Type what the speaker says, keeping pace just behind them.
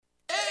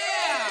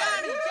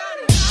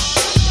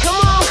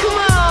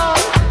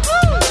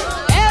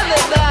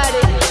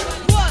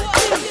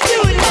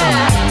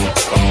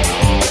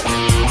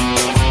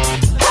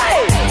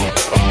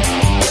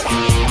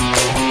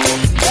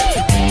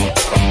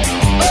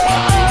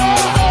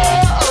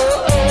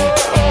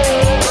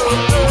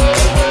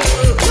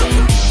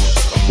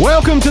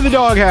Welcome to the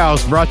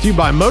DawgHouse, brought to you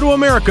by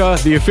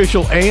MotoAmerica, the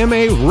official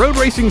AMA road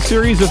racing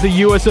series of the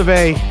US of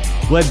A,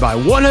 led by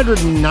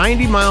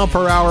 190 mile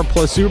per hour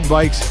plus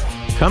Superbikes,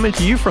 coming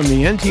to you from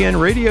the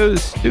NTN Radio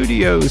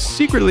studios,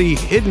 secretly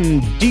hidden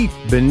deep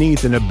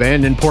beneath an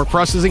abandoned pork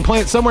processing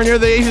plant somewhere near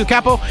the Asian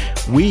capital.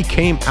 We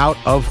came out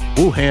of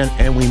Wuhan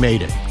and we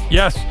made it.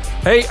 Yes.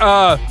 Hey,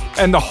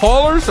 and the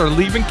haulers are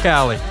leaving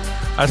Cali.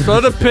 I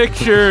saw the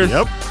pictures.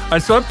 Yep. I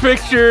saw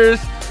pictures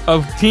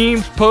of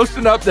teams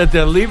posting up that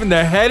they're leaving.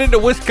 They're heading to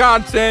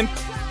Wisconsin.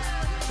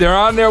 They're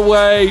on their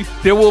way.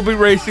 They will be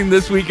racing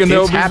this weekend.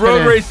 They'll be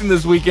road racing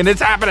this weekend.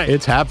 It's happening.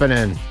 It's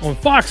happening. On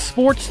Fox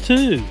Sports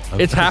 2.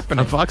 It's happening.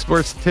 On Fox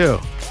Sports 2.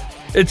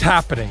 It's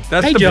happening.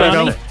 That's hey, the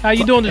Johnny. best. How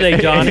you doing today,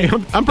 Johnny?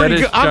 I'm pretty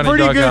good. I'm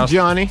pretty good, DawgHouse.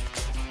 Johnny.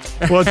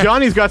 Well,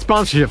 Johnny's got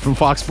sponsorship from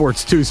Fox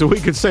Sports too, so we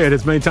could say it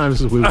as many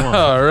times as we want.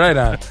 Oh, right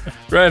on.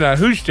 Right on.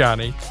 Who's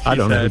Johnny? I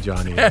don't know who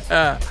Johnny is.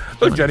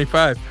 Oh, Johnny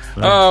 5.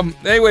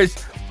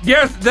 Anyways,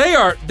 yes, they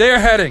are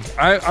heading.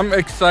 I'm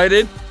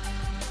excited.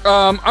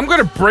 I'm going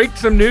to break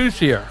some news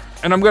here,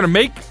 and I'm going to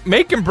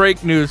make and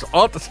break news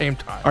all at the same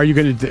time. Are you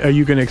going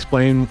to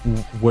explain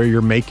where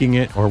you're making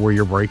it or where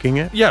you're breaking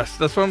it? Yes,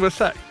 that's what I'm going to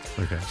say.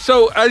 Okay.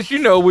 So, as you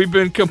know, we've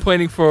been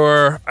complaining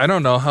for, I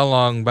don't know how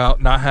long,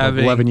 about not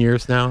having... 11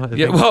 years now?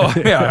 Yeah, well,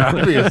 yeah,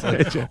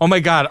 obviously. Oh, my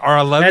God, our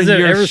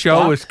 11-year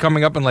show is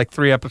coming up in like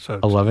 3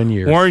 episodes. 11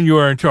 years. Warren, you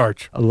are in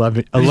charge.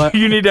 11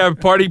 You need to have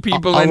party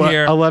people in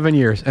here. 11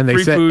 years. And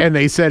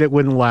they said it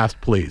wouldn't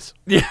last, please.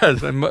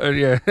 Yes.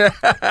 Yeah.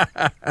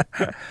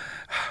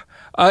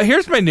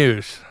 Here's my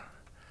news.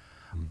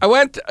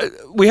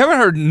 We haven't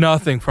heard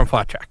nothing from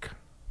Flat Track.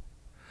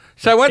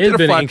 So I went to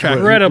the Flat Track.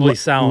 Incredibly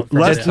silent.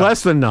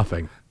 Less than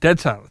nothing.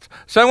 Dead silence.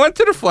 So I went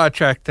to the Flat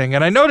Track thing,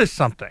 and I noticed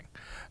something.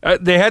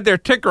 They had their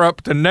ticker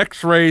up, the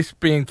next race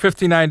being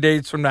 59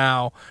 days from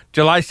now,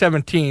 July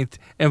 17th,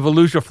 in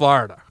Volusia,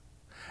 Florida.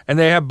 And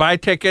they have buy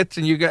tickets,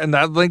 and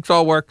that links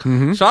all work.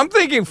 Mm-hmm. So I'm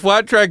thinking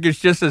Flat Track is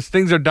just as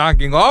things are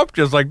donking off,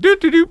 just like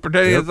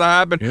pretending it's not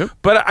happening. Yep.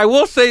 But I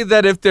will say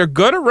that if they're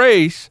going to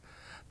race,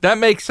 that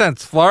makes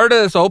sense.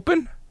 Florida is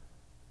open.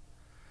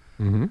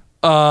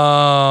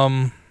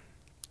 Mm-hmm.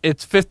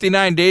 It's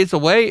 59 days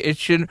away.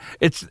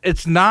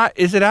 It's not.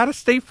 Is it out of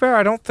state fair?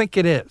 I don't think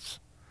it is.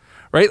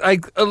 Right?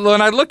 Like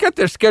when I look at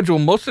their schedule,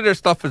 most of their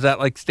stuff is at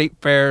like state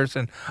fairs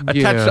and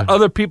attached to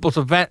other people's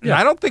events. And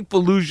I don't think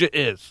Volusia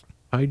is.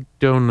 I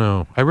don't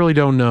know. I really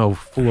don't know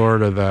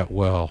Florida that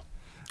well.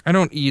 I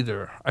don't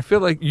either. I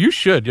feel like you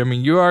should. I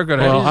mean, you are going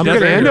to. Well, I'm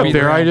going to end up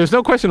there. There's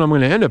no question I'm going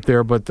to end up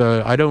there, but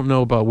I don't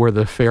know about where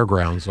the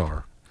fairgrounds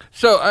are.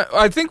 So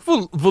I think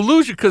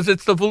Volusia, because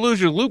it's the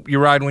Volusia Loop you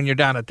ride when you're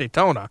down at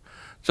Daytona.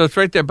 So it's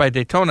right there by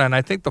Daytona, and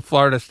I think the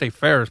Florida State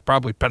Fair is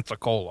probably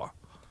Pensacola.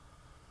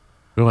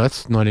 Well,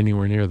 that's not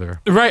anywhere near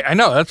there. Right, I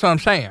know. That's what I'm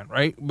saying,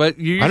 right? But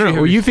I don't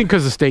know. Well, you think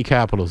because the state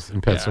capital's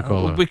in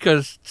Pensacola. Yeah,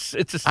 because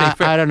it's a state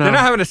fair. I don't know. They're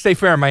not having a state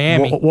fair in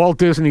Miami. Walt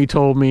Disney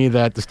told me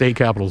that the state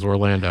capital's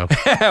Orlando.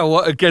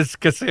 Well,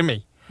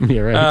 Kissimmee. Yeah,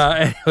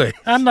 right. Anyway.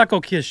 I'm not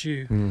going to kiss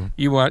you.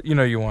 You want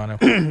to.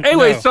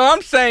 Anyway, So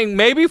I'm saying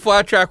maybe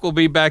Flat Track will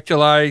be back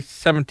July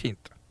 17th.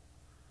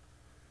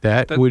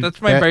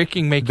 That's my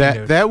making news.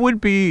 That would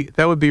be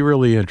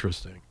really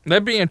interesting.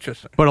 That'd be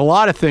interesting. But a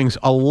lot of things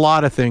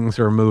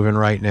are moving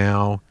right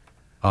now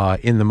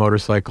in the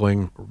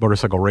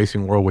motorcycle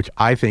racing world, which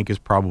I think is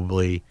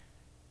probably,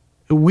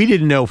 we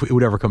didn't know if it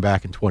would ever come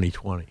back in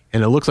 2020,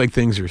 and it looks like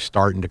things are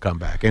starting to come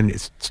back, and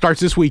it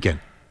starts this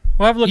weekend.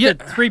 Well, I've looked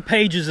at 3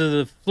 pages of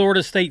the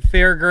Florida State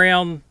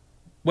Fairground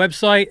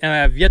website, and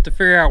I've yet to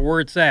figure out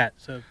where it's at.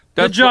 So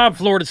good job,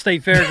 Florida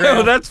State Fairground.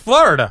 Well, that's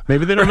Florida.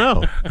 Maybe they don't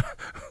know.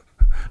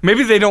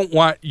 Maybe they don't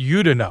want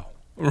you to know,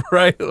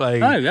 right?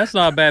 Like, no, that's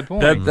not a bad point.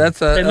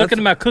 They look at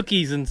my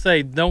cookies and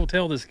say, "Don't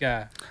tell this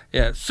guy."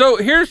 Yeah. So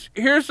here's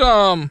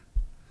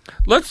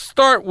let's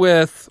start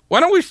with. Why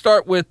don't we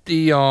start with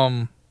the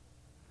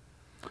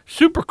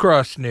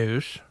Supercross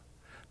news?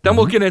 Then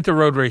we'll get into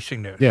road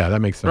racing news. Yeah, that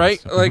makes sense.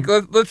 Right? Like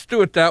let's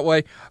do it that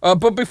way.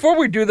 But before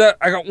we do that,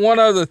 I got one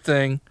other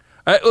thing.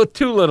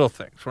 2 little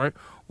things. Right.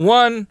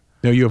 One.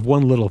 No, you have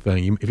one little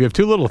thing. If you have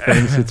 2 little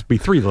things, it'd be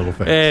 3 little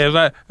things. Hey,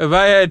 if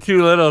I had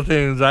 2 little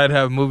things, I'd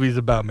have movies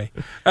about me.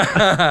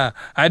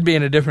 I'd be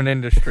in a different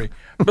industry.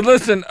 But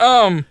listen,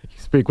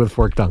 speak with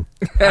forked tongue.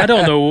 I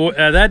don't know.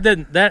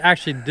 That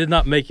actually did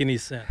not make any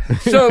sense.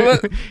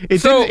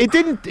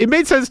 It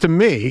made sense to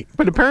me,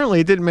 but apparently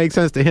it didn't make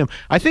sense to him.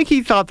 I think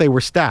he thought they were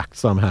stacked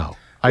somehow.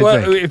 I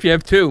think. If you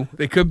have 2,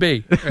 they could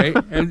be, right?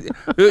 And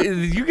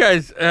you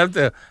guys have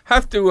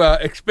to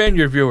expand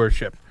your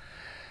viewership.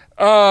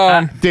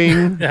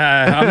 Ding.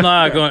 I'm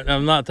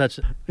not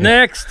touching.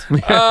 Next.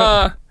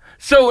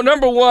 So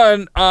number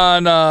one,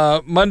 on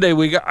Monday,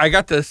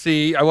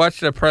 I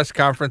watched a press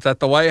conference at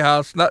the White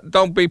House.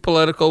 Don't be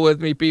political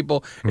with me, people.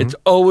 Mm-hmm. It's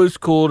always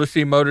cool to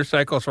see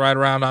motorcycles ride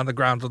around on the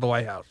grounds of the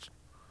White House.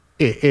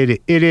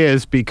 It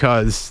is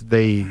because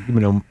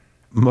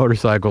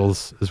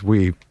motorcycles, as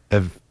we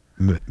have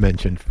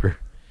mentioned for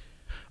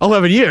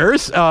 11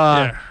 years,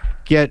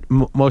 get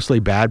mostly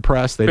bad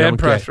press. They Bad don't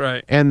press, get,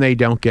 right. And they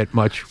don't get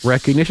much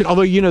recognition.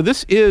 Although,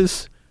 this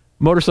is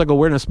Motorcycle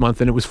Awareness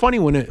Month, and it was funny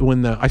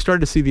when I started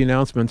to see the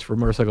announcements for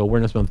Motorcycle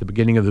Awareness Month at the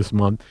beginning of this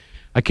month.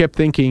 I kept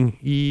thinking,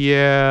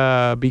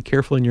 be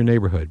careful in your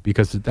neighborhood,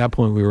 because at that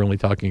point we were only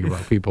talking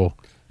about people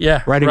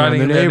riding around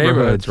the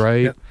neighborhoods,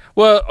 right? Yeah.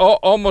 Well,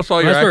 almost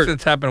all your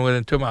accidents happen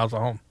within 2 miles of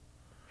home.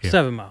 Yeah.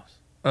 7 miles.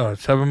 Oh,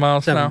 7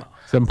 miles 7 now? miles.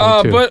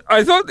 7.2. But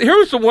I thought,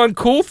 here's the one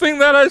cool thing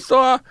that I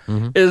saw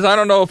is, I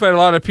don't know if a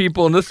lot of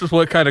people, and this is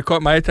what kind of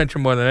caught my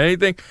attention more than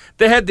anything,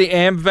 they had the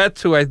AM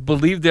vets, who I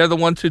believe they're the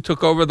ones who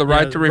took over the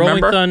Ride to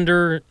Remember. Rolling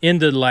Thunder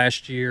ended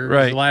last year. Right.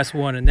 It was the last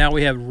one, and now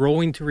we have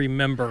Rolling to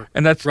Remember,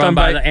 And that's run done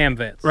by the AM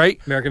vets, right?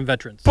 American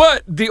veterans.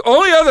 But the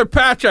only other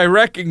patch I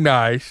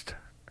recognized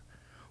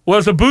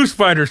was a Boost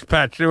Fighters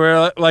patch. There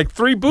were like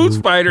 3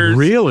 Boost Fighters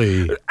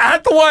Really?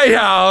 at the White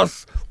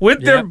House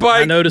with their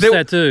bike. I noticed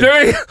that too.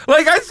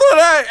 Like, I saw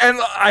that, and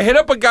I hit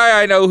up a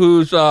guy I know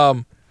who's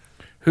well,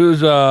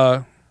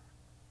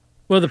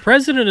 the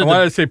president I of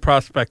wanted to say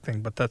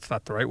prospecting, but that's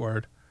not the right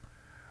word.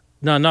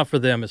 no, not for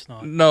them, it's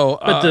not. No,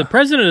 But the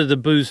president of the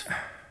Boost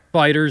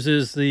Fighters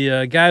is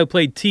the guy who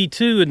played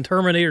T2 in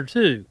Terminator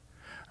 2.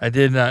 I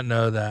did not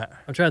know that.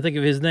 I'm trying to think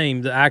of his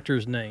name, the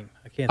actor's name.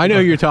 I think know of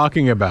who you're it.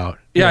 talking about.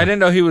 Yeah, I didn't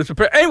know he was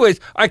a anyways,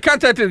 I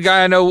contacted a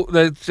guy I know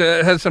that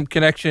has some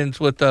connections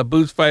with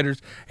Boost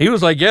Fighters. He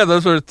was like, yeah,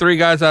 those were 3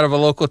 guys out of a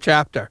local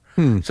chapter.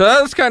 So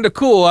that was kind of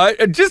cool.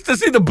 Just to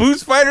see the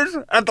Boost Fighters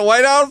at the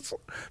White House,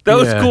 that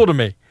was cool to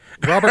me.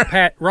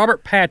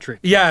 Robert Patrick.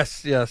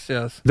 Yes.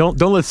 Don't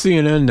let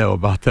CNN know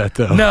about that,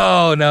 though.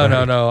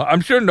 No.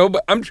 I'm sure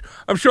nobody.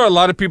 I'm sure a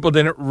lot of people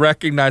didn't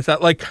recognize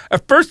that. Like,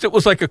 at first, it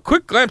was like a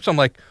quick glimpse. I'm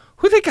like,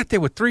 who they got there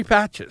with 3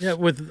 patches? Yeah,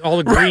 with all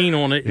the green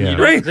on it. Yeah. You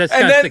know, Right. that's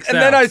And kinda then sticks and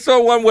out. then I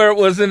saw one where it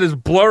wasn't as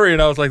blurry,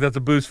 and I was like, that's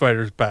a Boost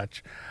Fighters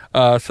patch.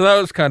 So that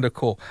was kind of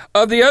cool.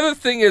 The other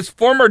thing is,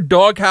 former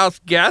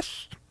DawgHouse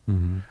guest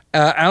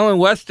Alan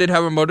West did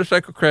have a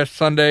motorcycle crash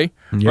Sunday,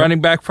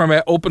 running back from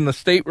an Open the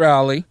State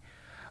rally.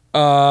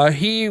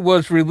 He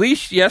was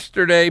released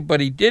yesterday, but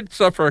he did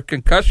suffer a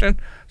concussion,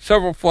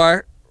 several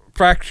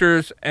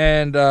fractures,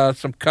 and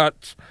some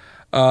cuts.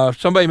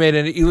 Somebody made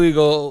an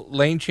illegal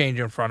lane change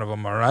in front of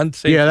him, or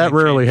unsafe. Yeah, that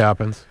lane rarely change.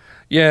 happens.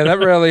 Yeah, that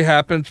rarely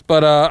happens.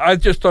 But I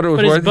just thought it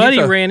was But worth. his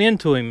buddy ran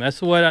into him. That's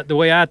the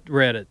way I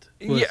read it.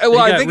 Yeah, well,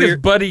 I think his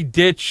buddy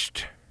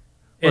ditched,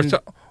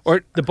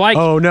 or the bike.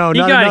 Oh no, he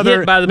not got another,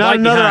 hit by the not bike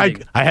another. behind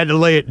him. I had to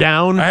lay it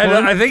down.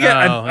 I think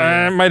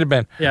it might have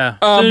been. Yeah,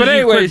 but you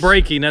anyways, quit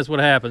braking, that's what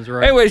happens,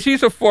 right? Anyways,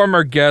 he's a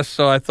former guest,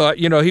 so I thought,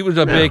 he was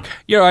a big,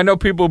 I know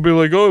people will be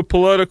like, oh,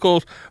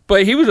 politicals,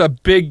 but he was a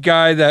big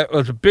guy that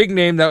was a big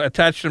name that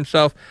attached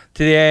himself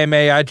to the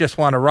AMA I Just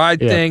Want to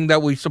Ride thing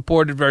that we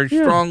supported very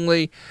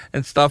strongly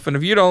and stuff. And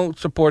if you don't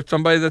support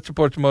somebody that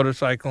supports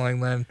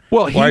motorcycling, then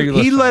why are you he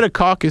listening? led a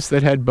caucus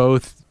that had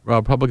both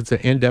Republicans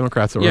and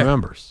Democrats that were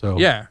members. So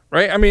yeah,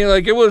 right. I mean,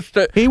 like it was.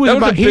 He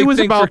was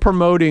about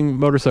promoting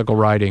motorcycle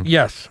riding.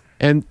 Yes.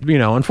 And,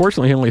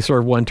 unfortunately, he only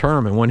served 1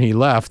 term, and when he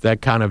left,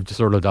 that kind of just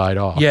sort of died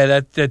off. Yeah,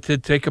 that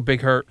did take a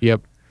big hurt.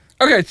 Yep.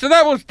 Okay, so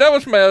that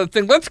was my other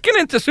thing. Let's get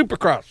into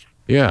Supercross.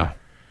 Yeah.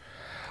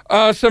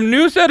 Some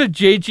news out of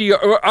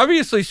JGR.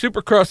 Obviously,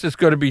 Supercross is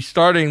going to be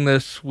starting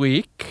this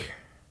week,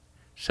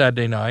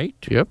 Saturday night.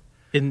 Yep.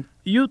 In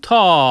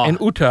Utah.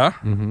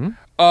 Mm-hmm.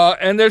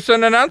 And there's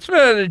an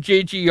announcement out of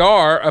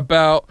JGR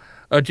about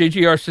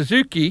JGR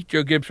Suzuki,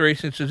 Joe Gibbs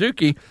Racing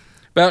Suzuki,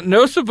 about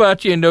no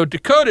Savacci and no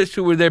Dakotas,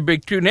 who were their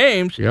big 2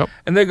 names. Yep.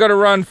 And they're going to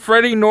run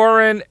Freddie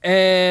Noren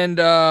and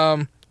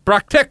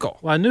Brock Tickle.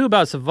 Well, I knew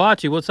about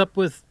Savacci. What's up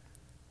with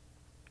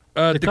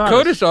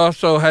Dakotas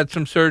also had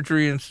some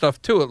surgery and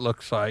stuff, too, it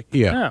looks like.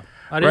 Yeah.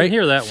 I didn't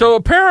hear that So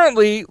one.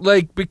 apparently,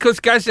 because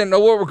guys didn't know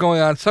what was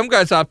going on, some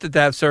guys opted to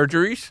have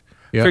surgeries.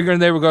 Yep. Figuring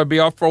they were going to be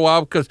off for a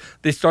while because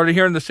they started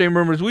hearing the same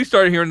rumors we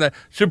started hearing that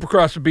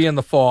Supercross would be in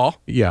the fall.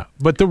 Yeah.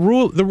 But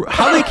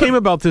how they came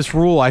about this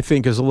rule, I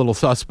think, is a little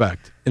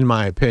suspect, in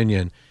my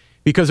opinion,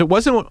 because it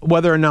wasn't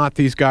whether or not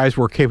these guys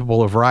were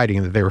capable of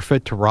riding, that they were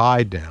fit to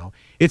ride now.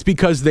 It's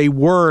because they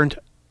weren't,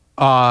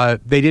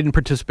 they didn't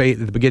participate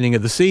at the beginning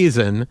of the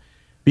season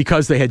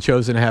because they had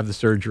chosen to have the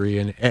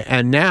surgery.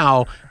 And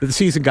now that the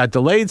season got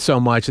delayed so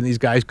much and these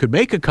guys could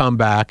make a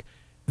comeback,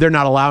 they're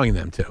not allowing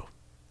them to.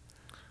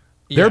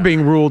 They're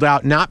being ruled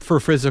out not for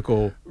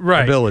physical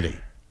ability.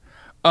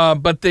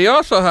 But they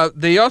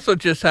also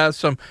just have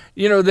some,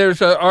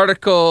 there's an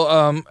article,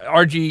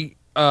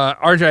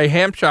 RJ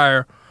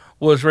Hampshire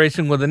was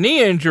racing with a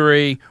knee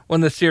injury when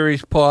the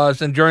series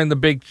paused, and during the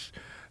big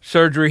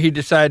surgery, he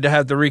decided to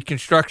have the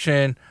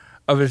reconstruction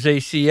of his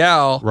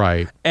ACL.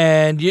 Right.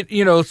 And,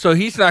 so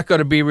he's not going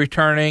to be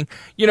returning.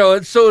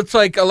 So it's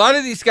like a lot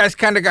of these guys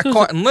kind of got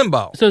caught in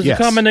limbo. So it's a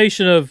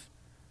combination of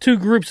 2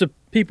 groups of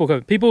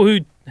people who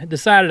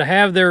decided to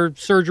have their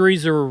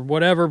surgeries or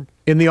whatever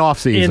in the off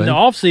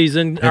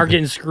season are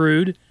getting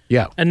screwed.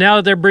 Yeah. And now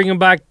that they're bringing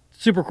back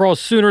Supercross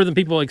sooner than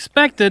people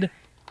expected,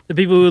 the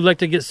people who would like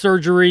to get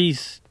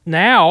surgeries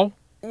now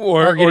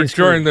or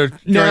during the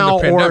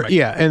pandemic.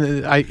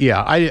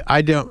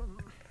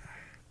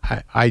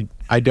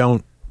 I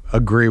don't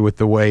agree with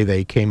the way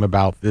they came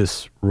about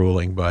this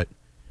ruling, but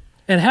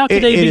and how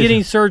could they be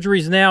getting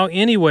surgeries now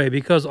anyway?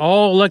 Because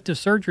all elective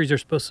surgeries are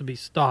supposed to be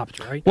stopped,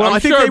 right? Well, I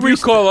think sure if you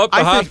call up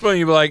the hospital and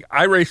you be like,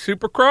 "I race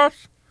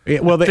Supercross,"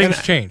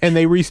 things change, and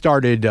they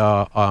restarted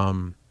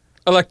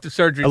elective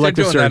surgeries.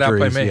 Elective They're doing surgeries, that out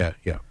by me.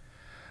 Yeah.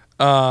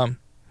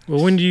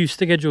 Well, when do you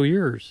schedule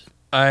yours?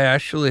 I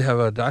actually have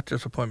a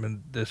doctor's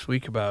appointment this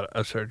week about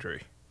a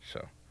surgery.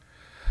 So,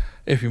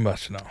 if you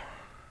must know.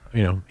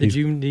 Did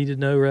you need to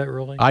know that,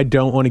 really? I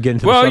don't want to get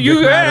into the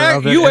subject matter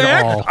of it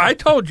at all. I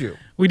told you.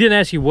 We didn't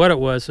ask you what it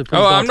was, so please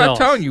don't I'm tell not us.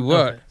 telling you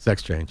what. Okay.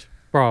 Sex change.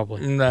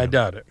 Probably. I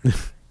doubt it.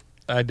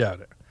 I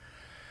doubt it.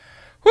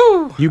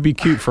 Woo! You'd be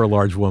cute for a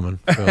large woman.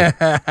 So.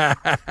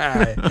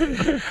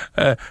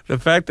 The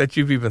fact that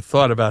you've even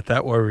thought about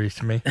that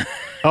worries me.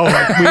 Oh,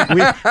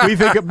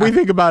 we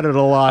think about it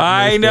a lot.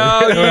 I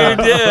know you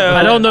do.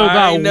 I don't know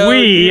about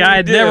I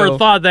had never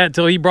thought that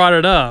till he brought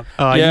it up.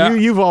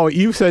 You've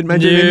mentioned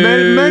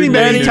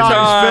many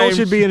times Phil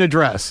should be in a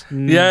dress.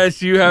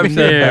 Yes, you have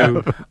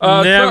said that.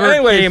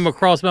 Never came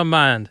across my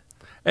mind.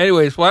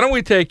 Anyways, why don't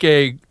we take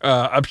a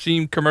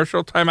obscene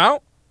commercial timeout?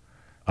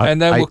 And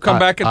then we'll come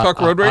back and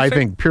talk road racing? I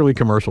think purely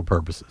commercial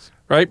purposes.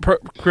 Right?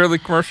 Purely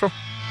commercial?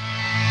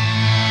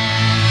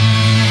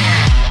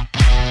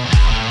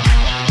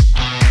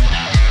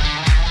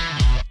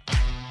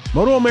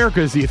 MotoAmerica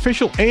is the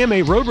official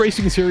AMA road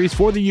racing series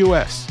for the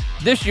U.S.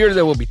 This year,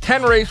 there will be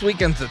 10 race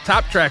weekends at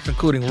top tracks,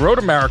 including Road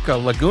America,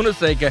 Laguna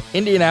Seca,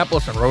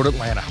 Indianapolis, and Road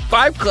Atlanta.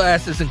 5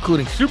 classes,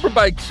 including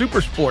Superbike,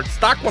 Supersport,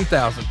 Stock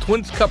 1000,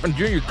 Twins Cup, and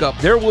Junior Cup.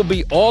 There will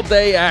be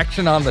all-day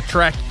action on the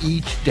track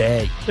each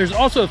day. There's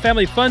also a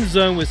family fun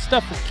zone with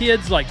stuff for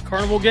kids like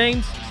carnival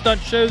games,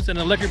 stunt shows, and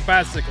electric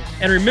bicycles.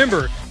 And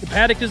remember, the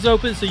paddock is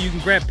open so you can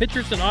grab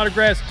pictures and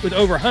autographs with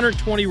over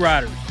 120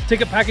 riders.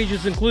 Ticket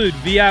packages include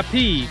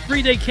VIP,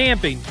 3-day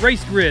camping,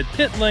 race grid,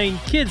 pit lane,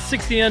 kids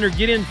 60 under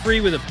get in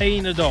free with a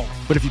paying adult.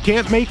 But if you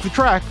can't make the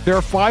track, there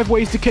are 5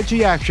 ways to catch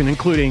the action,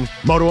 including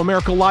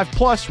MotoAmerica Live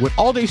Plus with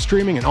all-day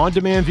streaming and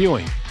on-demand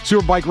viewing.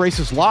 Superbike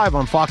races live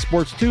on Fox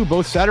Sports 2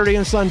 both Saturday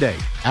and Sunday.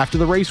 After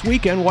the race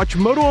weekend, watch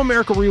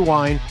MotoAmerica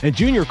Rewind and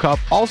Junior Cup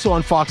also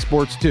on Fox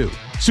Sports 2.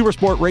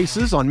 Supersport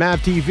races on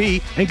MAV TV,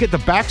 and get the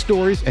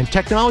backstories and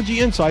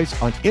technology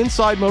insights on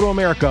Inside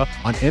MotoAmerica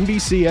on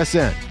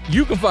NBCSN.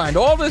 You can find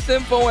all this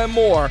info and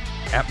more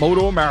at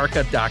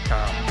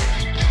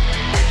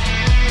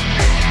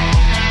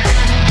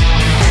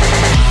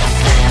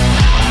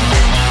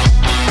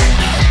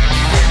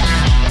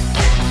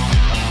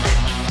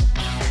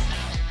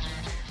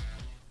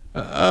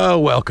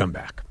Welcome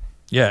back.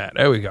 Yeah,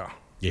 there we go.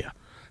 Yeah,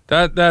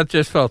 that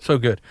just felt so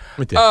good.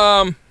 It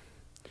did.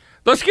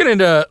 Let's get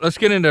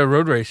into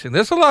road racing.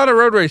 There's a lot of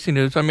road racing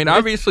news. I mean,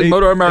 obviously,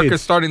 MotoAmerica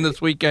is starting this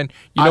weekend.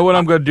 You know what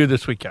I'm going to do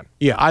this weekend?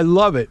 Yeah, I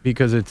love it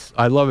because it's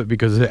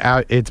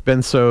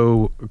been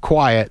so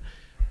quiet.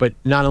 But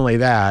not only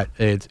that,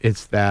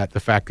 it's that the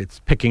fact it's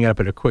picking up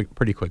at a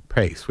pretty quick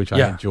pace, which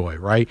I enjoy.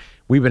 Right?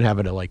 We've been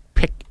having to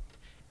pick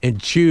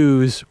and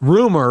choose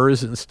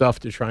rumors and stuff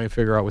to try and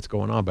figure out what's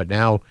going on. But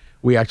now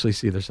we actually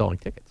see they're selling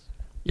tickets.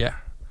 Yeah,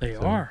 they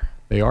are.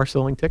 They are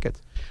selling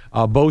tickets.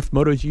 Both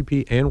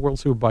MotoGP and World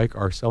Superbike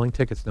are selling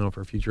tickets now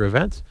for future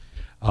events,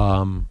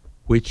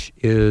 which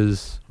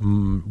is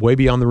way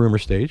beyond the rumor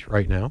stage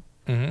right now.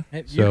 Mm-hmm.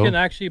 You can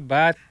actually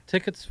buy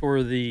tickets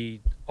for the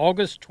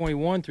August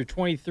 21 through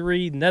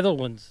 23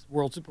 Netherlands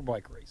World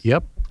Superbike race.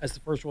 Yep. That's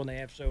the first one they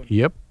have shown.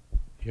 Yep.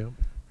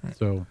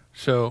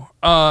 So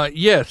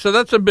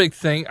that's a big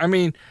thing. I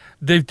mean,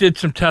 they did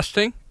some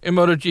testing in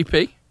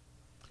MotoGP.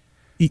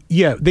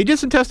 Yeah, they did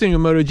some testing in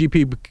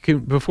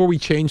MotoGP. Before we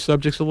change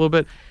subjects a little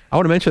bit, I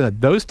want to mention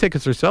that those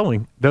tickets are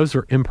selling. Those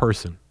are in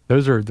person.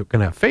 Those are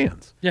going to have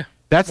fans. Yeah.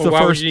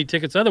 Why would you need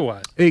tickets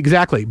otherwise?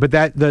 Exactly. But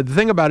the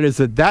thing about it is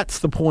that's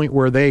the point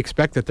where they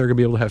expect that they're going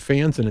to be able to have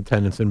fans in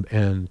attendance,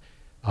 and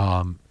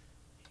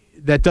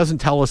that doesn't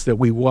tell us that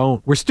we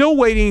won't. We're still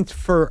waiting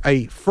for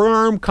a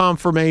firm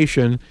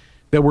confirmation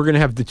that we're going to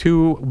have the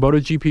 2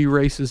 MotoGP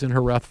races in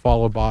Jerez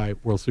followed by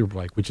World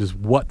Superbike, which is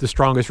what the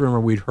strongest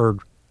rumor we'd heard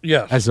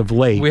as of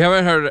late. We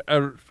haven't heard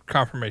a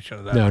confirmation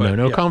of that.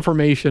 No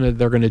confirmation that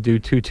they're going to do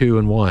 2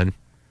 and 1.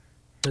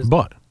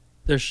 But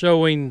they're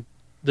showing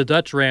the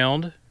Dutch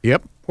round.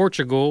 Yep.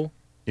 Portugal.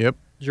 Yep.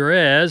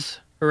 Jerez.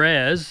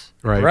 Right.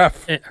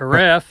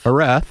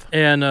 Jerez.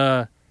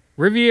 And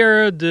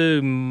Riviera de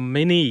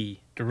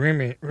Rimini.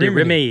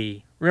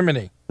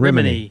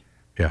 Rimini.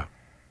 Yeah.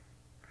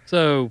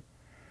 So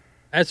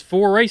that's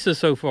 4 races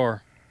so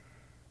far.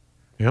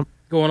 Yep.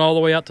 Going all the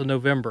way out to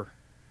November.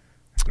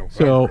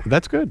 So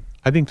that's good.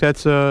 I think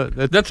that's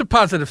a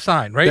positive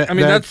sign, right?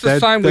 That's the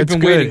sign we've been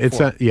waiting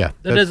for. That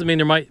doesn't mean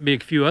there might be a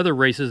few other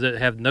races that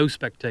have no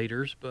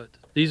spectators, but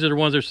these are the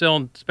ones that are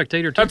selling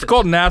spectator tickets. That's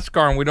called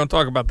NASCAR, and we don't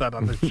talk about that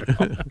on this show.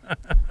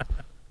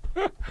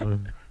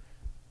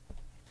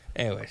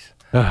 Anyways.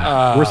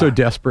 We're so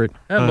desperate.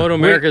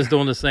 MotoAmerica is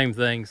doing the same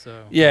thing.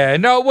 So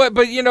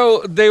but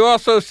they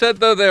also said,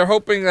 though, they're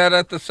hoping that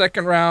at the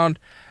second round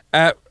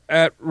at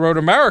Road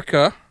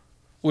America,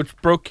 which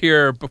broke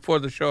here before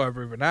the show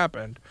ever even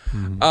happened.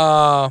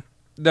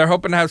 They're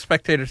hoping to have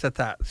spectators at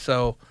that.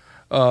 So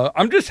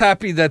I'm just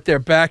happy that they're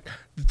back.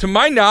 To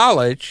my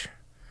knowledge,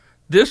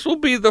 this will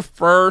be the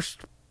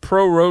first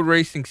pro road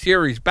racing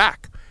series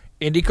back.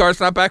 IndyCar's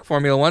not back.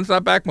 Formula One's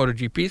not back.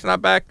 MotoGP's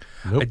not back.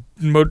 Nope.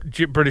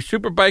 British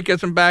Superbike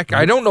isn't back.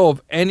 I don't know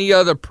of any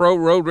other pro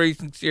road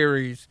racing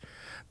series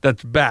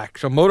that's back.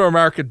 So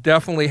MotoAmerica,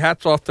 definitely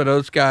hats off to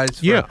those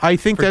guys. I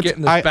think that's.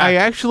 I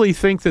actually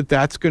think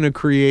that's going to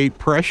create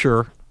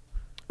pressure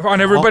on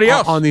everybody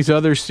else on these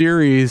other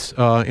series,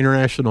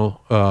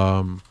 international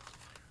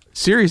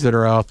series that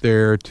are out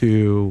there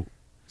to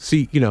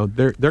see.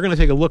 They're going to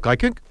take a look. I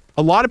think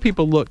a lot of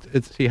people looked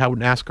at see how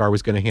NASCAR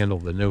was going to handle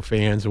the no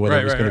fans or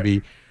whether it was going to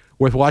be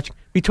worth watching.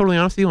 Be totally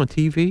honest with you, on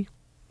TV,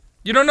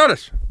 you don't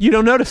notice. You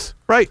don't notice,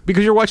 right?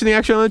 Because you're watching the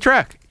action on the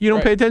track. You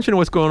don't pay attention to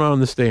what's going on in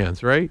the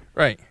stands, right?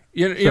 Right.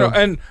 You know,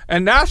 and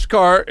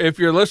NASCAR, if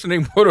you're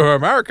listening to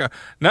MotoAmerica,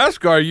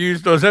 NASCAR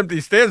used those empty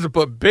stands to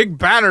put big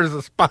banners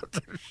of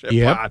sponsorship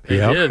on.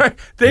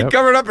 They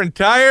covered up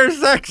entire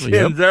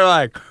sections. They're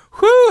like,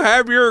 whoo,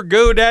 have your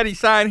GoDaddy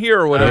sign here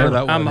or whatever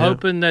that was. I'm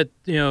hoping that,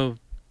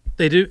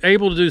 they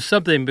able to do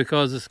something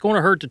because it's going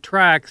to hurt the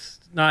tracks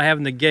not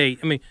having the gate.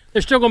 I mean,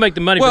 they're still going to make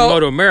the money from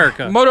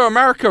MotoAmerica.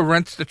 MotoAmerica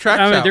rents the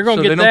tracks out. They're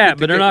going to get that,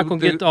 but they're not going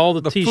to get all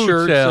the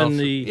T-shirts and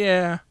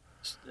the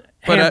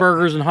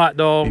hamburgers and hot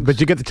dogs.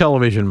 But you get the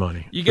television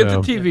money. You get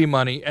the TV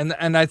money,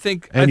 and I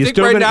think you're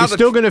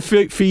still going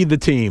to feed the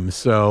teams.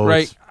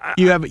 So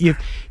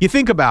you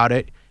think about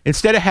it.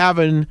 Instead of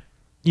having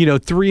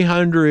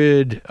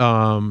 300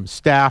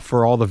 staff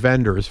for all the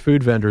vendors,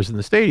 food vendors in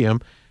the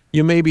stadium,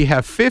 you maybe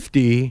have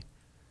 50.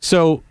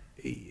 So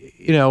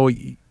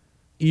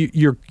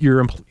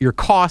your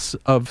costs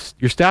of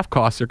your staff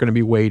costs are going to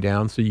be way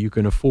down, so you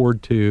can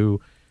afford to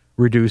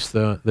reduce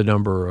the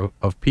number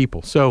of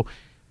people. So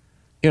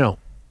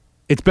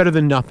it's better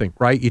than nothing,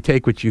 right? You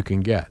take what you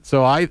can get.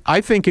 So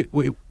I think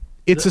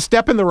it's a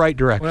step in the right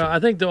direction. Well, I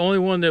think the only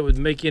one that would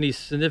make any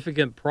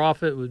significant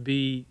profit would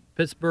be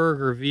Pittsburgh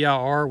or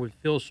VIR when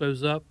Phil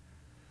shows up.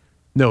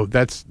 No,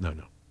 that's no.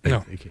 They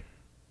can't.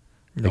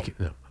 No.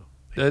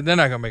 They're not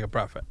going to make a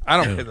profit. I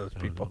don't pay those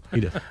people. He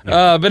does.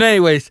 But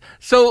anyways,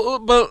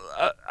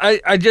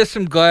 I just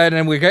am glad,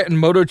 and we're getting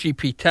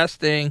MotoGP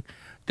testing.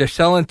 They're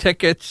selling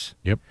tickets.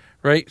 Yep.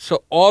 Right?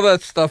 So all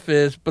that stuff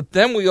is, but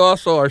then we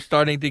also are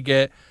starting to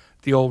get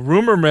the old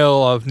rumor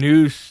mill of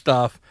news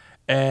stuff.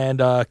 And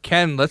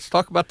Ken, let's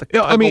talk about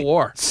the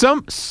war.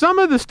 Some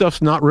of the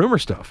stuff's not rumor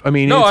stuff.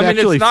 It's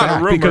actually it's not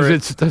fact rumor.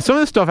 because some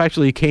of the stuff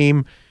actually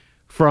came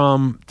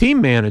from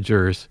team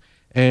managers,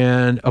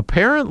 and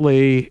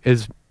apparently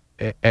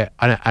and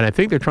I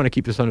think they're trying to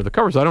keep this under the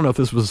covers. I don't know if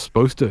this was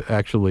supposed to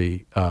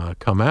actually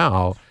come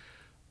out,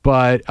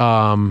 but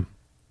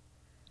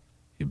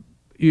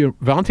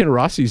Valentino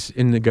Rossi's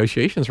in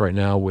negotiations right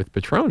now with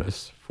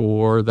Petronas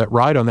for that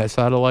ride on that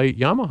satellite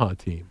Yamaha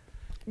team,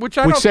 which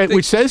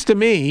says to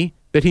me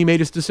that he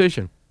made his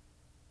decision.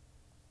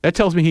 That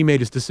tells me he made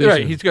his decision.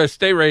 Right, he's going to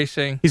stay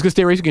racing. He's going to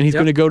stay racing, and he's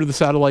going to go to the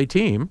satellite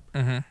team.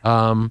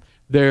 Mm-hmm.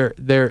 They're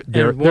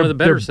one of the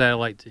better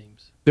satellite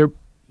teams.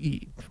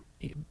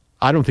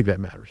 I don't think that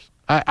matters.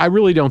 I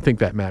really don't think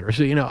that matters.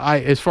 So,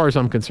 as far as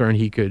I'm concerned,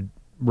 he could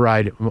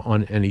ride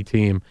on any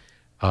team.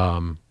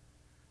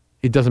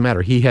 It doesn't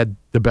matter. He had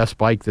the best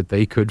bike that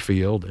they could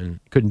field and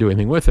couldn't do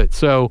anything with it.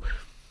 So,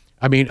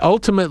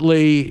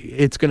 ultimately,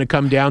 it's going to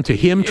come down to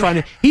him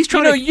trying to. He's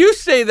trying to. You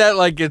say that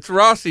like it's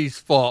Rossi's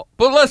fault,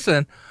 but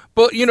listen.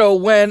 But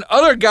when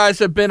other guys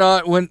have been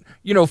on,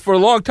 for a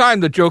long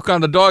time, the joke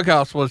on the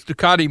DawgHouse was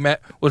Ducati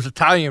was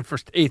Italian for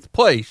 8th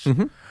place.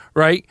 Mm-hmm.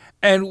 Right?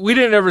 And we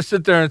didn't ever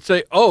sit there and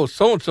say, oh,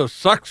 so-and-so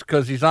sucks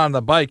because he's on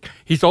the bike.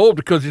 He's old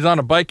because he's on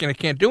a bike and it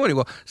can't do any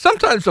well.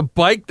 Sometimes a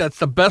bike that's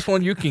the best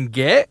one you can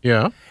get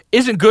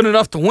isn't good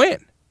enough to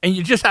win. And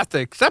you just have to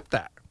accept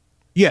that.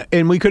 Yeah,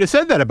 and we could have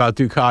said that about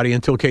Ducati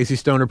until Casey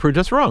Stoner proved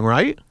us wrong,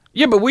 right?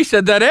 Yeah, but we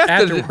said that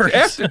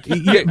afterwards.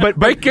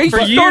 But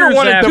Casey Stoner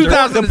won in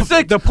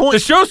 2006. The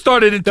show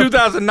started in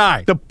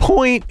 2009. The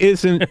point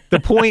isn't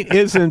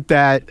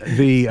that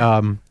the...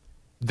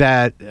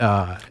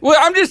 well,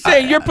 I'm just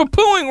saying you're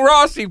poo-pooing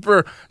Rossi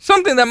for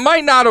something that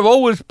might not have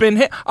always been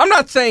him. I'm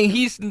not saying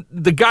he's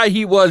the guy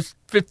he was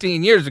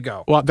 15 years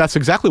ago. Well, that's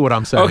exactly what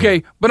I'm saying.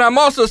 Okay, but I'm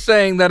also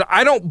saying that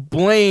I don't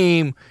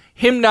blame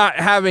him not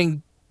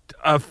having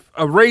a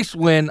race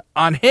win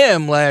on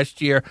him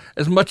last year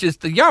as much as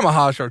the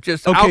Yamahas are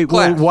just outclassed.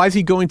 Well, why is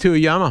he going to a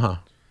Yamaha?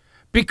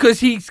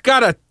 Because he's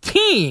got a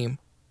team.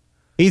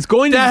 He's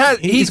going to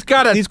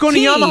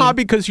Yamaha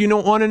because you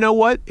don't want to know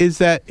what is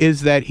that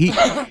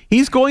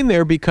he's going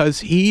there because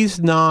he's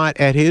not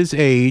at his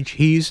age.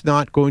 He's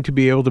not going to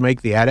be able to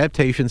make the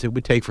adaptations it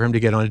would take for him to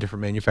get on a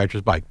different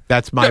manufacturer's bike.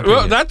 That's my opinion.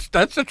 Well, that's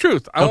the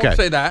truth. I won't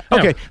say that.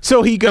 Okay,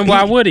 so and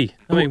why would he?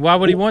 Why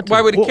would he want to?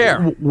 Why would he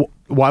care?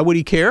 Why would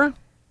he care?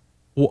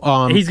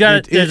 He's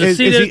got.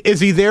 Is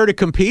he there to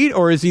compete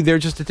or is he there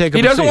just to take?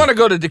 He doesn't want to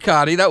go to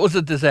Ducati. That was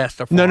a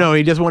disaster for him. No,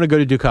 he doesn't want to go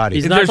to Ducati.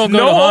 He's not There's going to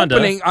go no to Honda.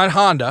 opening on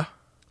Honda.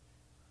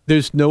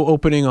 there's no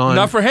opening on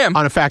not for him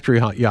on a factory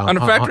Honda. Yeah, on a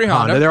factory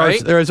Honda.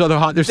 There's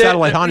other there's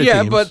satellite Honda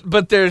teams. Yeah,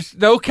 but there's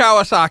no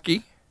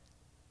Kawasaki.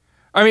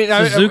 I mean,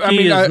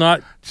 Suzuki is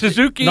not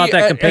Suzuki. Not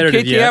that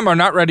competitive KTM yet. are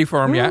not ready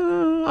for him yet.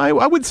 I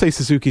would say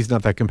Suzuki's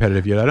not that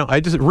competitive yet.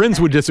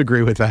 Rins would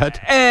disagree with that.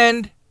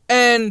 And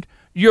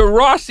you're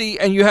Rossi,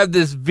 and you have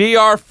this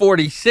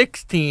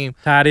VR46 team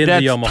tied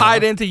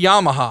into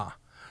Yamaha.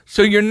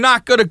 So you're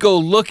not going to go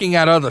looking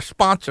at other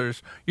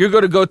sponsors. You're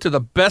going to go to the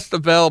best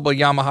available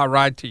Yamaha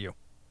ride to you.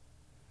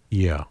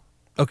 Yeah.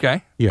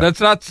 Okay. Yeah. That's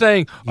not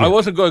saying I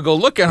wasn't going to go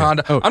look at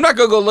Honda. Oh. I'm not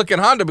going to go look at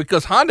Honda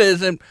because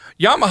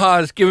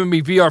Yamaha is giving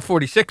me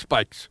VR46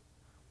 bikes.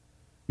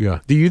 Yeah.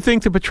 Do you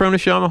think the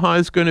Petronas Yamaha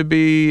is going to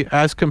be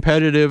as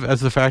competitive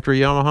as the factory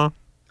Yamaha?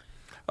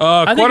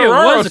 I think it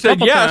was a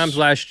couple times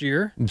last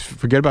year.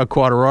 Forget about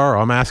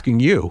Quattararo. I'm asking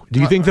you.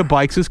 Do you think the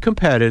bike's as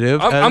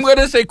competitive? I'm going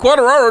to say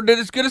Quattararo did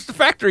as good as the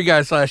factory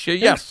guys last year.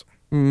 Yes.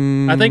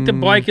 I think the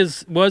bike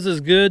was as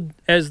good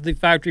as the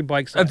factory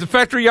bikes. As the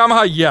factory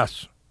Yamaha,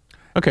 yes.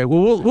 Okay.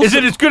 Well, we'll is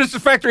it as good as the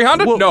factory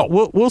Honda? No.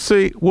 We'll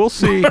see. We'll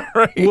see.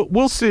 Right.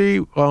 We'll see.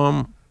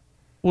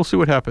 We'll see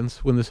what happens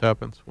when this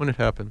happens. When it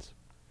happens.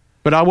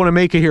 But I want to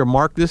make it here.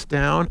 Mark this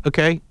down.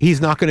 Okay.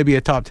 He's not going to be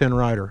a top 10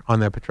 rider on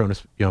that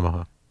Petronas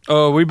Yamaha.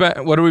 Oh,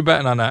 what are we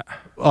betting on that?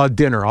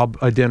 Dinner.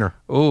 A dinner.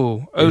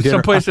 Oh,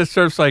 someplace that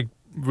serves like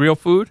real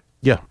food?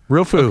 Yeah,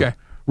 real food. Okay.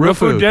 Real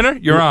food dinner?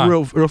 You're on.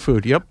 Real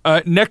food, yep.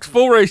 Next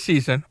full race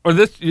season, or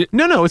this...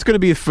 No, it's going to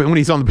be when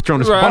he's on the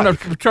Petronas bike. On the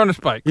Petronas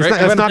bike, right?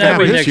 It's not going to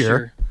happen this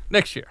year.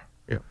 Next year.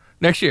 Yeah.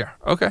 Next year,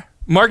 okay.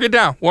 Mark it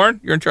down.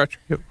 Warren, you're in charge.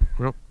 Yep.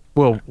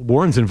 Well,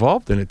 Warren's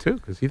involved in it, too,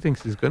 because he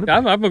thinks he's going to be.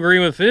 I'm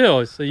agreeing with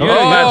Phil. So you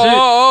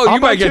you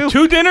might get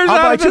two dinners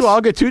out of this? I'll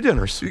get 2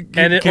 dinners.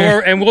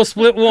 And we'll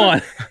split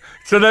one.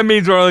 So that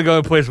means we're only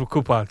going to place with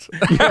coupons.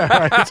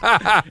 Yeah,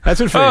 right.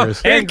 That's what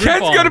favors. And Ken's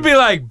going to be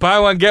like, buy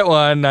one, get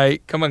one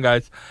night. Come on,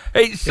 guys.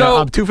 Hey, so...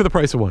 I'm 2 for the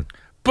price of 1.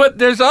 But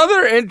there's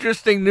other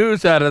interesting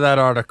news out of that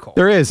article.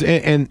 There is,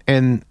 and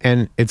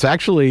it's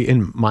actually,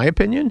 in my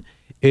opinion,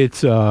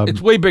 it's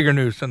way bigger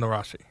news than the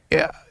Rossi.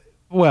 Yeah.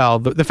 Well,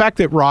 the fact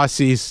that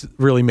Rossi's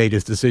really made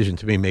his decision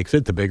to me makes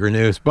it the bigger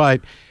news.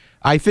 But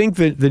I think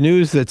that the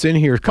news that's in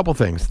here is a couple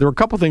things. There were a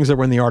couple things that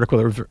were in the article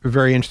that were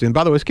very interesting.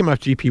 By the way, this came off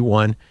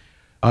GP1.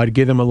 To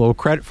give them a little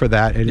credit for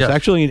that. And it's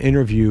actually an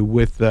interview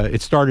with,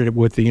 it started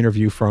with the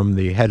interview from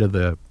the head of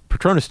the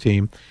Petronas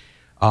team,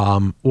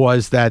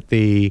 was that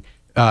the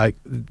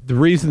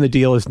reason the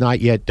deal is not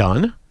yet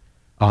done,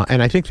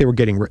 and I think they were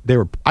getting ready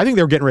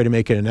to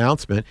make an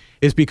announcement,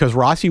 is because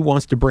Rossi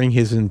wants to bring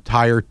his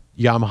entire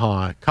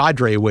Yamaha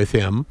cadre with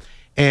him,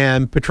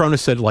 and Petronas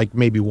said like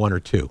maybe 1 or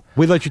 2.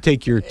 We let you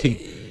take your team.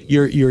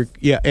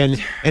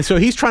 And so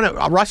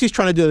Rossi's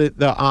trying to do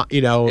the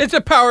it's a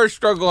power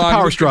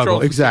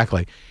struggle.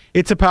 Exactly.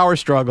 It's a power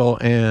struggle,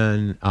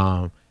 and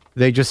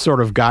they just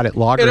sort of got it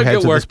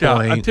loggerheads at this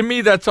point. To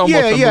me, that's almost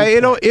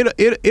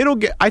it'll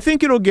get. I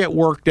think it'll get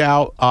worked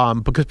out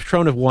because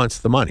Petronas wants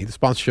the money, the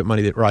sponsorship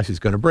money that Rossi's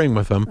going to bring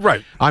with him.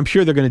 Right. I'm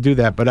sure they're going to do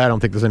that, but I don't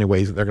think there's any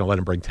ways that they're going to let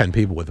him bring 10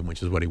 people with him,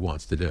 which is what he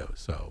wants to do.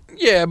 So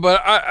yeah,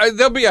 but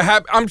there'll be a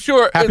happy. I'm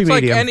sure happy it's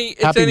medium.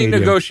 Like any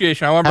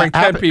negotiation. I want to bring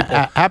 10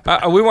 people.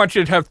 We want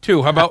you to have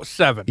 2. How about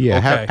 7? Yeah,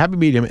 okay. Happy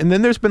medium. And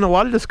then there's been a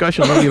lot of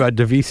discussion lately about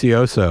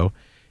Dovizioso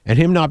and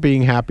him not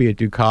being happy at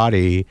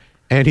Ducati.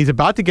 And he's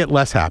about to get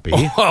less happy.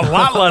 A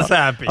lot less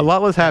happy. A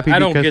lot less happy. I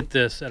don't get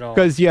this at all.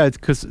 Because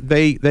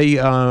they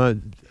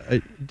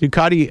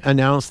Ducati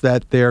announced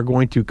that they're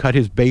going to cut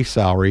his base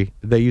salary.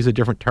 They use a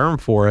different term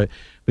for it,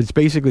 but it's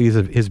basically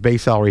his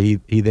base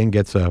salary. He then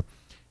gets a,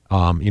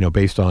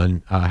 based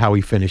on how he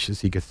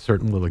finishes, he gets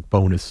certain little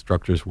bonus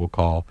structures, we'll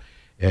call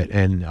it.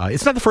 And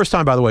it's not the first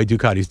time, by the way,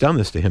 Ducati's done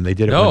this to him. They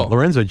did it when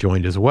Lorenzo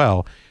joined as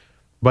well.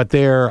 But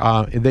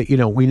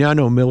we now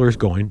know Miller's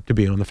going to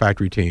be on the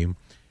factory team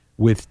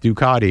with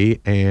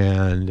Ducati,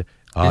 and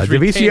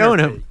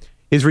Dovizioso,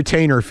 his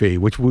retainer fee,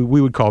 which we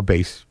would call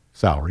base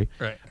salary,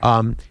 right.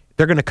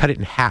 They're going to cut it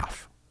in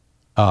half.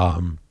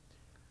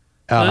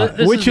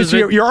 Which is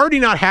you're already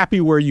not happy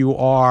where you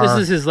are. This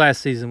is his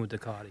last season with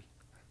Ducati.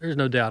 There's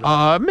no doubt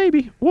about it.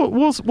 Maybe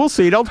we'll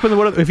see. It all depends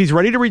on if he's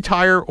ready to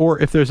retire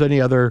or if there's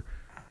any other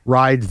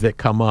rides that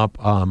come up.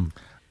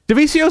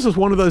 Dovizioso is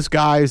one of those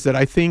guys that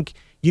I think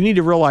you need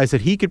to realize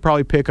that he could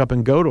probably pick up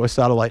and go to a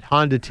satellite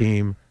Honda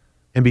team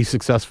and be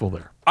successful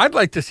there. I'd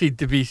like to see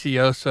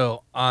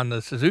Dovizioso on the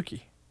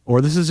Suzuki.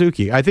 Or the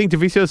Suzuki. I think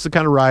Dovizioso is the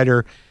kind of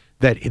rider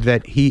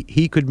that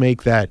he could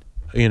make that,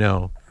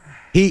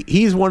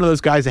 he's one of those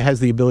guys that has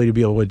the ability to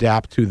be able to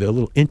adapt to the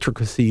little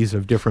intricacies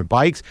of different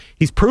bikes.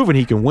 He's proven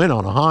he can win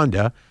on a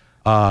Honda,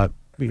 and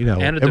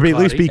at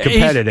least be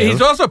competitive. He's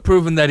also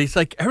proven that he's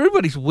like,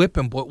 everybody's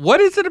whipping, but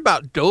what is it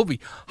about Dovi?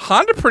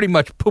 Honda pretty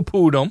much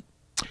poo-pooed him.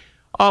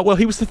 Well,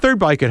 he was the third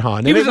bike at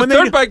Honda. He was the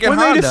third bike at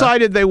Honda. When they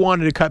decided they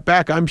wanted to cut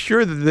back, I'm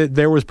sure that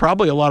there was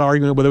probably a lot of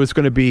argument whether it was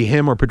going to be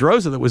him or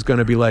Pedrosa that was going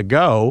to be let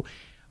go.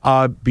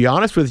 Be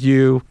honest with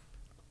you,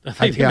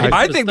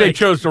 I think they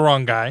chose the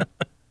wrong guy.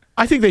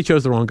 I think they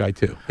chose the wrong guy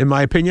too. In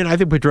my opinion, I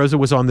think Pedrosa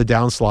was on the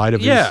downslide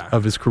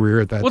of his career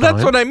at that time. Well,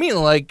 that's what I mean.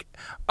 Like,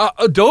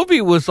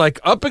 Dovi was like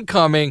up and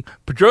coming.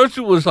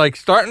 Pedrosa was like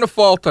starting to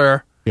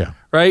falter. Yeah.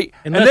 Right?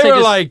 And they were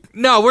like,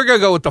 no, we're going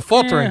to go with the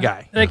faltering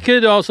guy. They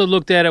could also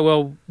looked at it,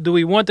 well, do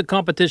we want the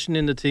competition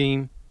in the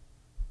team?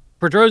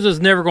 Pedrosa's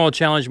never going to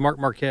challenge Marc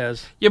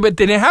Marquez. Yeah, but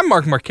they didn't have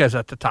Marc Marquez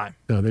at the time.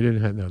 No, they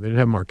didn't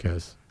have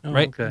Marquez. Oh,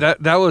 right? Okay.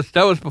 That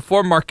was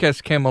before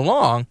Marquez came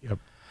along. Yep.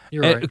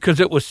 You're right. Because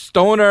it was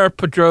Stoner,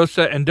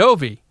 Pedrosa, and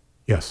Dovi.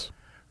 Yes.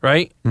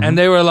 Right? Mm-hmm. And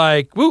they were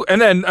like, woo.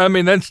 And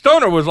then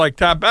Stoner was like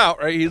tap out,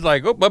 right? He's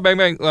like, oh, bang,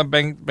 bang,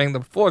 bang, bang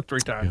the floor 3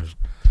 times.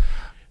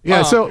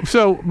 Yeah.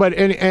 But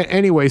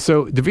anyway,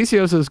 so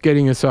Dovizioso is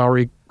getting his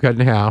salary cut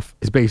in half,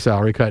 his base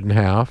salary cut in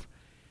half.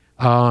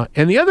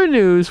 And the other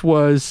news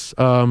was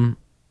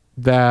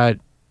that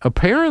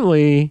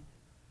apparently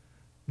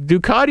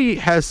Ducati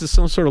has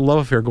some sort of love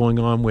affair going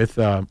on with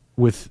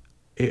Crazy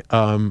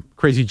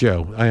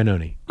Joe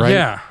Iannone, right?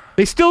 Yeah.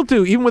 They still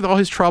do, even with all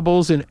his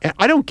troubles, and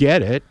I don't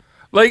get it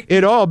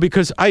at all,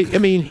 because I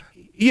mean,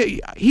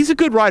 he's a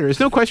good rider. There's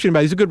no question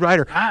about it. He's a good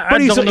rider. I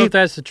don't know if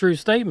that's a true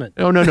statement.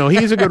 No.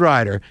 He's a good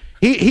rider.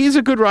 He's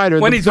a good rider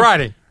When he's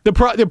riding. The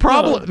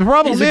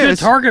problem he's a good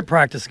target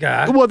practice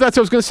guy. Well, that's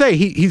what I was going to say.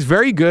 He's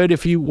very good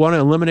if you want to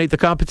eliminate the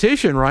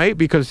competition, right?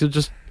 Because he'll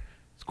just,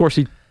 of course,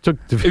 he took.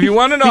 If you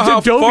want to know how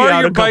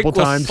far your bike will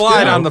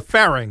slide on the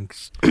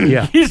fairings,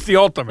 he's the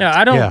ultimate.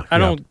 Yeah, I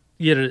don't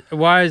get it.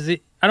 Why is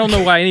he? I don't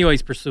know why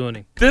anybody's pursuing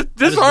him.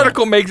 This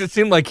article makes it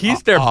seem like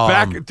he's their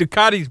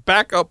Ducati's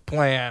backup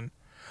plan,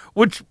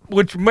 which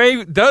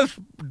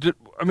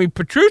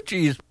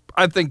Petrucci is,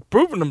 I think,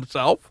 proven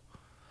himself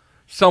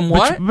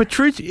somewhat.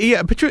 Petrucci.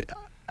 I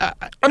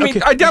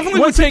mean, I definitely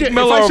would take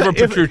Miller over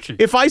Petrucci.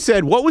 If I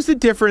said, what was the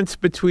difference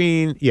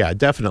between... Yeah,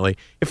 definitely.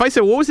 If I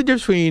said, what was the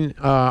difference between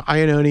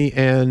Iannone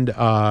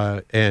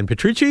and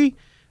Petrucci?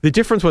 The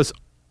difference was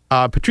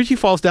Petrucci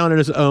falls down on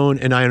his own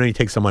and Iannone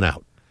takes someone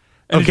out.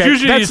 And it's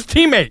usually his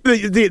teammate.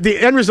 The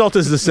end result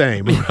is the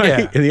same, right?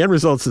 Yeah. And the end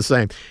result's the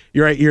same.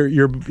 You're right.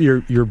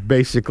 You're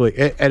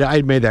basically... And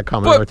I made that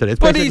comment today.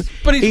 But he's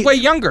way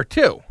younger,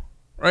 too,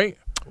 right?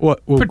 Well,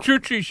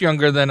 Petrucci's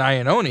younger than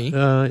Iannone.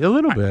 A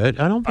little bit.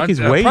 I don't think he's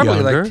way probably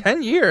younger. Probably like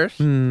 10 years.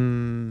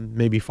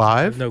 Maybe 5.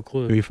 I have no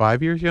clue. Maybe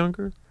 5 years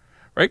younger.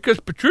 Right? Because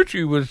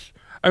Petrucci was...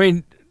 I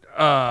mean,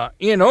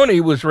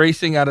 Iannone was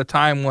racing at a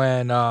time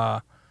when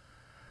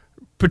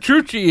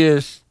Petrucci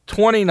is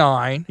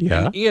 29.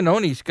 Yeah. And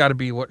Iannone's got to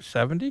be,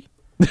 70?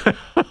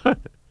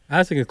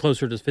 I think it's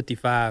closer to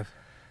 55.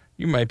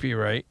 You might be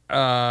right.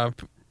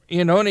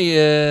 Iannone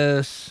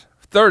is...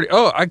 30.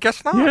 Oh, I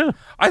guess not. Yeah.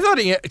 I thought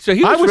he was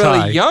really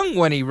high. Young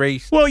when he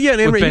raced. Well, yeah,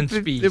 with Ben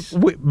Spies.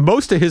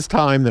 Most of his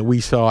time that we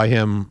saw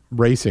him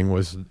racing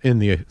was in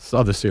the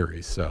other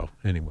series. So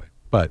anyway,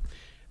 but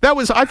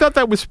I thought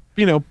that was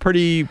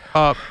pretty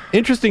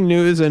interesting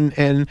news,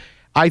 and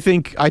I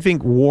think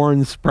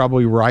Warren's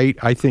probably right.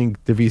 I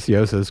think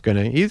Dovizioso is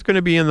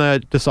gonna be in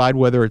the decide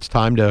whether it's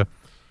time to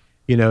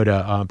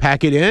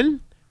pack it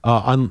in.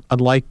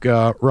 Unlike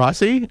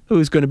Rossi,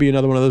 who's going to be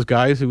another one of those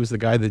guys who was the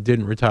guy that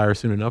didn't retire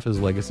soon enough, his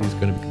legacy is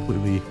going to be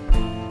completely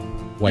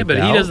wiped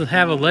out. He doesn't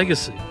have a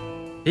legacy.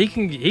 He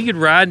could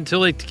ride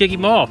until they kick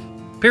him off.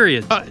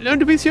 Period. No,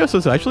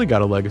 Dovizioso's actually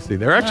got a legacy.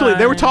 They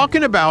were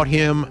talking about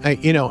him,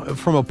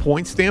 from a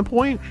point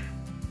standpoint.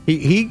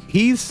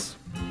 He's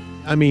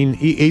not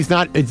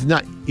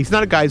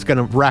a guy who's going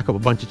to rack up a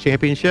bunch of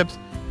championships,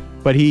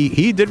 but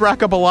he did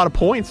rack up a lot of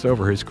points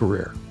over his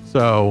career.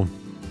 So.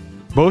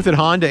 Both at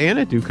Honda and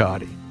at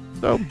Ducati.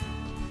 So,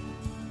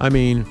 I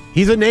mean,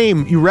 he's a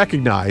name you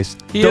recognize.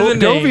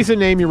 Dovi's a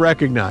name you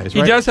recognize,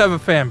 right? He does have a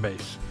fan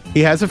base. He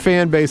has a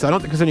fan base. I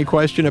don't think there's any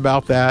question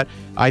about that.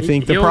 I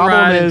think the He'll problem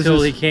ride is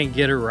until he can't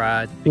get a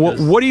ride.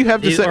 What do you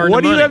have to say?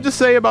 What do you have to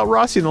say about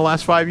Rossi in the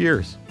last 5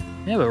 years?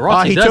 Yeah, but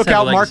Rossi he does took have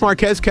out a Marc legacy.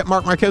 Marquez, kept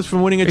Marc Marquez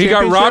from winning a He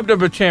championship. got robbed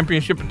of a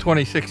championship in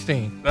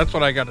 2016. That's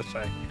what I got to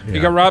say. Yeah. He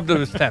got robbed of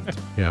his 10th.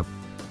 Yeah.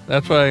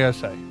 That's what I got to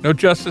say. No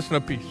justice,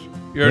 no peace.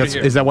 You heard it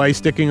here. Is that why he's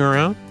sticking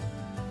around?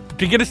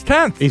 To get his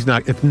 10th. He's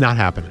not. It's not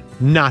happening.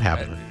 Not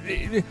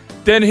happening.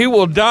 Then he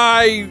will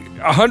die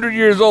 100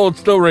 years old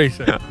still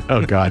racing.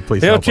 Oh God,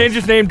 please. He'll change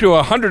his name to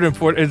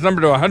 140. His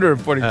number to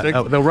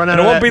 146. They'll run out.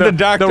 And it won't be the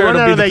doctor. They'll run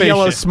out of that patient.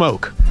 yellow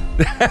smoke.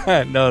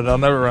 No, they'll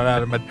never run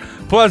out of it.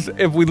 Plus,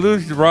 if we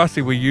lose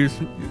Rossi, we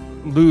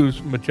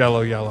lose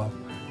Mugello yellow,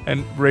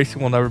 and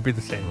racing will never be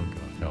the same. Oh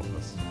God, help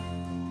us.